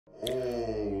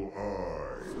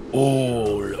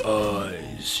All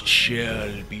eyes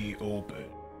shall be open.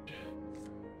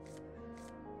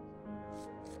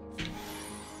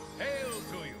 Hail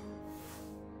to you.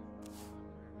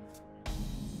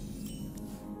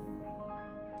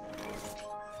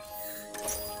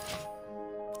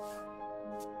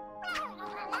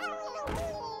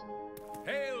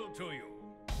 Hail to you.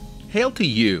 Hail to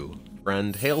you,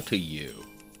 friend. Hail to you.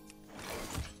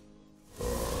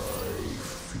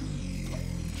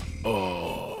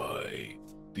 I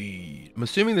feed. I'm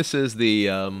assuming this is the,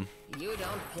 You don't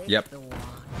pick Yep. the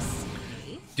ones.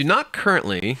 do not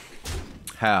currently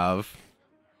have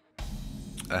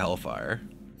a Hellfire.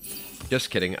 Just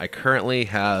kidding. I currently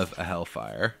have a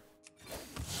Hellfire.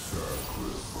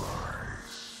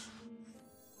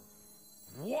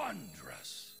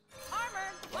 Wondrous.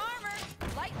 Armor!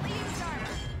 Lightly used armor.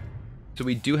 So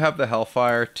we do have the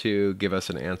Hellfire to give us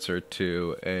an answer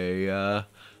to a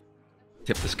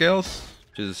tip the scales,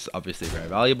 which is obviously very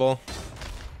valuable.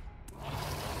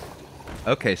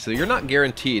 Okay, so you're not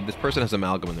guaranteed. This person has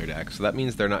Amalgam in their deck, so that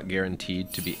means they're not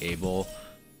guaranteed to be able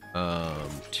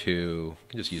to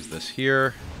just use this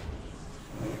here.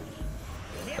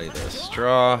 Play this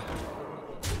straw.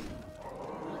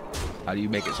 How do you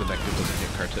make it so Vectus doesn't hit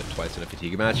Kartut twice in a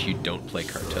fatigue match? You don't play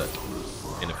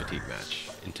Kartut in a fatigue match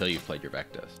until you've played your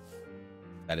Vectus.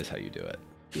 That is how you do it.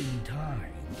 In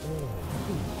time, all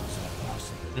things are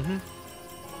possible.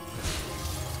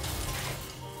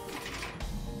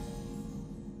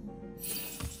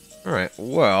 Alright,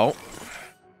 well,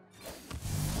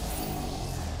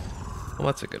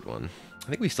 that's a good one. I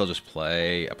think we still just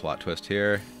play a plot twist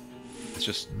here. It's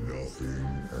just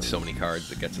so many cards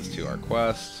that gets us to our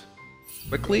quest.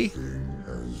 Quickly.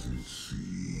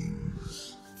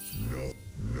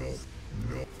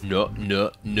 No.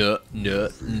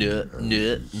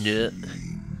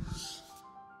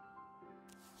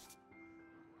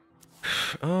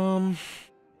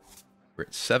 We're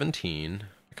at 17.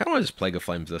 I kind of want to just Plague of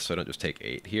Flames this so I don't just take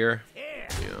 8 here.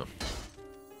 Yeah.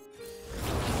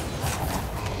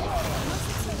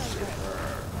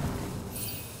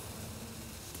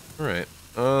 Alright,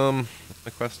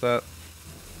 let's quest that.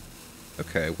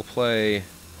 Okay, we'll play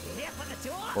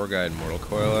Core Guide Mortal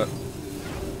Coil it.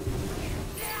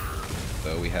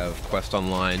 So we have quest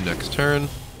online next turn.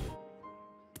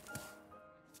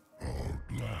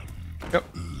 Yep.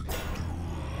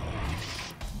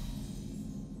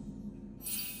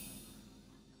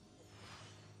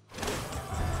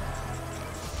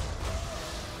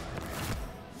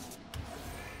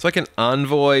 So I can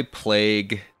Envoy,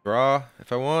 Plague, draw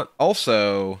if I want.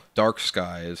 Also, Dark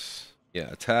Skies. Yeah,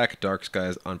 attack, Dark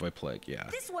Skies, Envoy, Plague, yeah.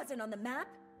 This wasn't on the map.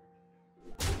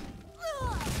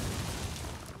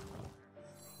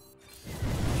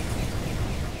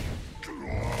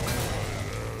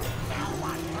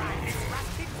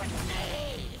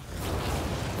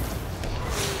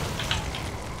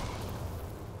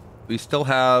 We still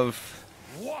have...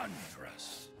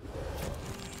 Wondrous.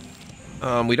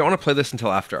 we don't want to play this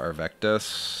until after our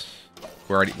Vectus.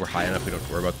 We're high enough, we don't have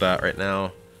to worry about that right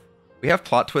now. We have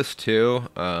Plot Twist too.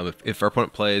 If our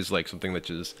opponent plays like something which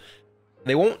is...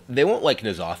 They won't like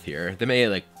N'Zoth here. They may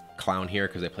like Clown here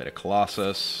because they played a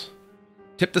Colossus.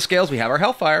 Tip the scales, we have our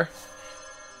Hellfire.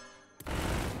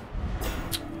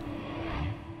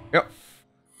 Yep.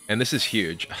 And this is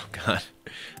huge. Oh god.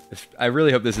 I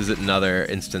really hope this isn't another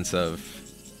instance of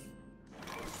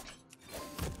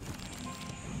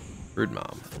Brood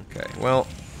Mom. Okay, well,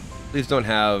 please don't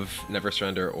have Never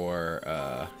Surrender or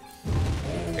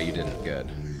okay, you didn't. Good.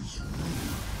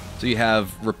 So you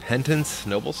have Repentance,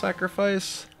 Noble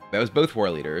Sacrifice. That was both War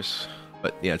Leaders,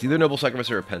 but yeah, it's either Noble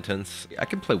Sacrifice or Repentance. I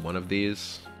can play one of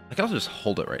these. I can also just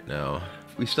hold it right now.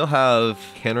 We still have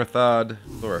Canarthod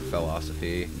or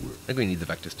Philosophy. I think we need the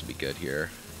Vectus to be good here.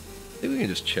 I think we can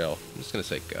just chill. I'm just gonna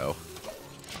say go.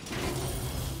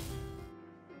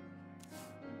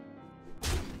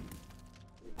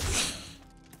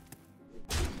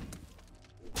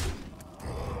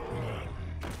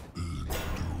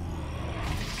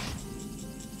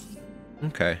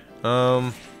 Okay.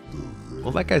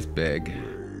 Well, that guy's big.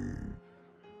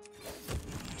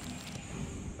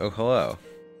 Oh, hello.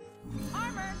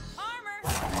 Armor!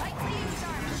 Lightly used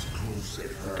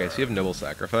armor. Okay, so you have Noble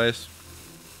Sacrifice.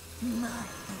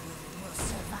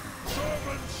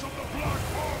 Servants of the Black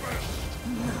Harvest.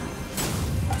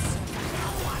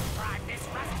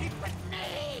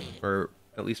 We're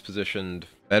at least positioned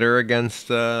better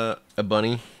against a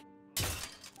bunny.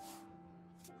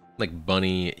 Like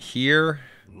bunny here.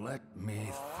 Let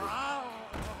me think.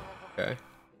 Okay.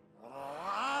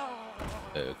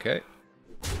 Okay.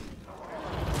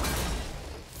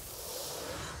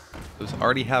 Those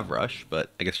already have rush, but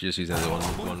I guess you're just using the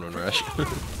one rush.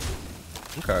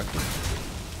 Okay.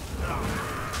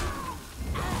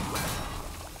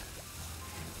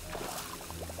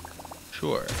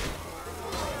 Sure.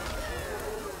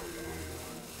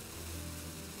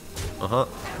 Uh-huh.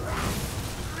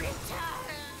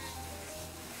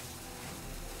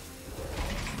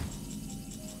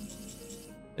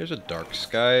 There's a Dark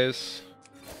Skies.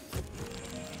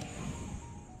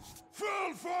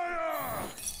 Hellfire!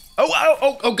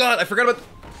 Oh god, I forgot about...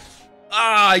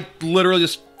 I literally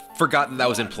just forgot that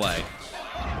was in play.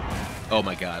 Oh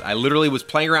my god, I literally was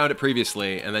playing around it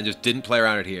previously and then just didn't play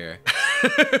around it here.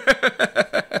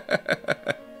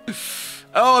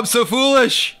 Oh, I'm so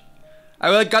foolish! I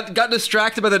like got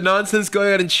distracted by the nonsense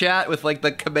going on in chat with like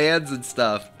the commands and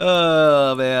stuff.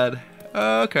 Oh man.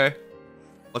 Okay.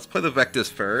 Let's play the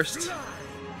Vectis first.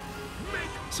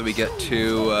 So we get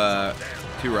two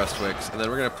Rustwicks, and then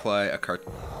we're gonna play a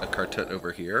Kartut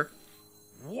over here.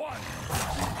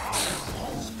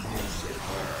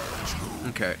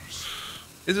 Okay.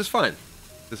 This is fine.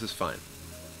 This is fine.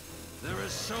 There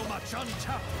is so much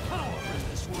untapped power in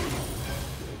this world.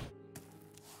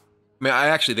 I mean, I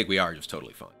actually think we are just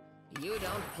totally fine. You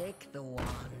don't pick the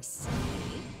ones.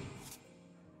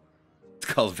 It's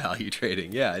called value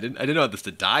trading. Yeah, I didn't want this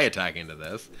to die attacking into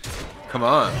this. Come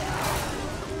on.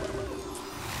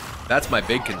 That's my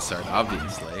big concern,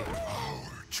 obviously.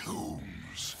 Our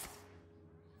tombs.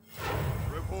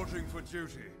 Reporting for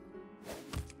duty.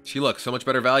 She looks so much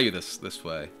better value this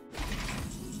way.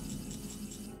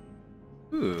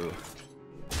 Ooh.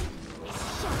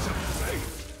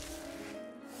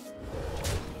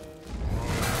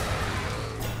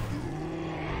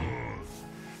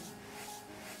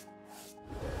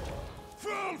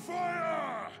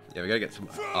 Hellfire! Yeah, we gotta get some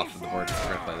off of the board.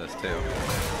 We're gonna play this too.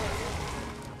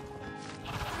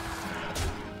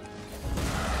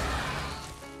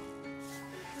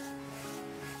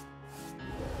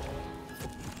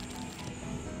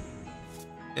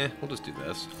 We'll just do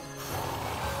this.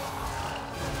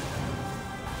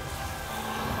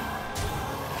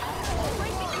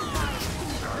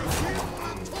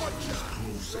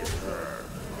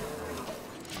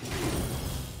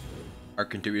 Are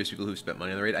contributors people who spent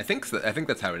money on the raid? I think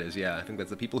that's how it is. Yeah, I think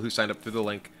that's the people who signed up through the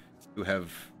link who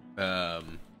have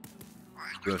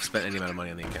spent any amount of money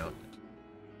on the account.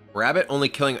 Rabbit only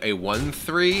killing a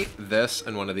 1/3. This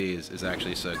and one of these is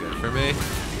actually so good for me.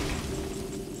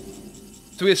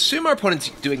 So we assume our opponent's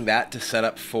doing that to set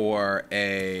up for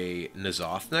a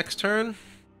N'Zoth next turn.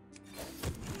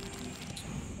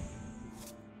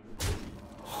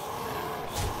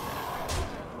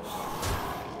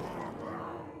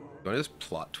 Do I just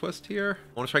plot twist here?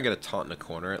 I want to try and get a taunt in a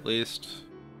corner at least.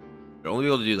 But only be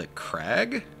able to do like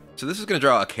Crag. So this is going to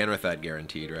draw a Canrathad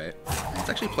guaranteed, right? Let's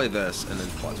actually play this and then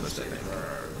plot twist, I think.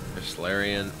 There's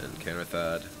Solarian and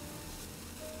Canrathad.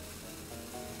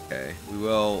 Okay, we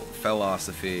will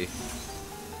Philosophy.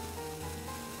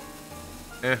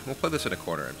 We'll play this in a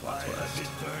corner and plot twist.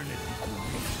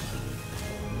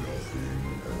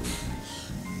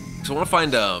 So I want to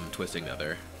find Twisting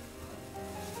Nether.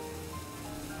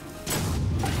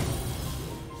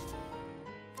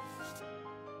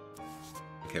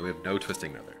 Okay, we have no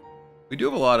Twisting Nether. We do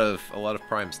have a lot of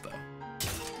primes though.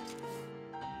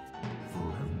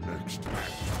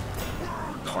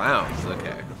 Clowns,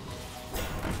 okay.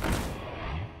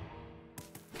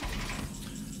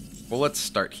 Well, let's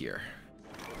start here.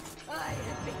 I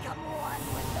have become one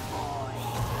with the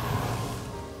void.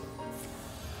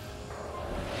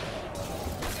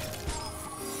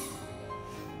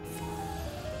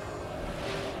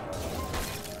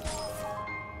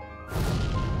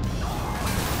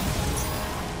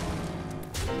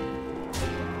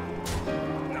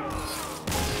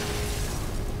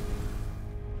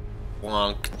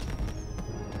 Wonk.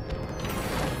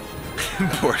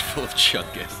 Board full of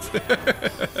Chungus.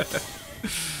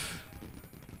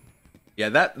 Yeah,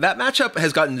 that matchup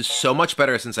has gotten so much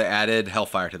better since I added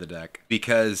Hellfire to the deck,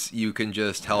 because you can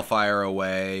just Hellfire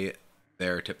away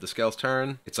their Tip the Scales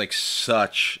turn. It's like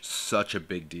such a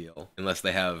big deal, unless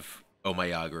they have Oh My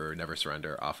Yager or Never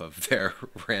Surrender off of their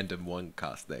random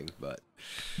 1-cost thing.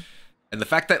 And the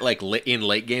fact that like in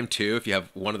late game too, if you have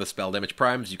one of the spell damage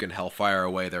primes, you can Hellfire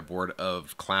away their board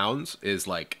of clowns is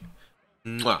like,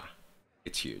 mwah,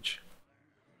 it's huge.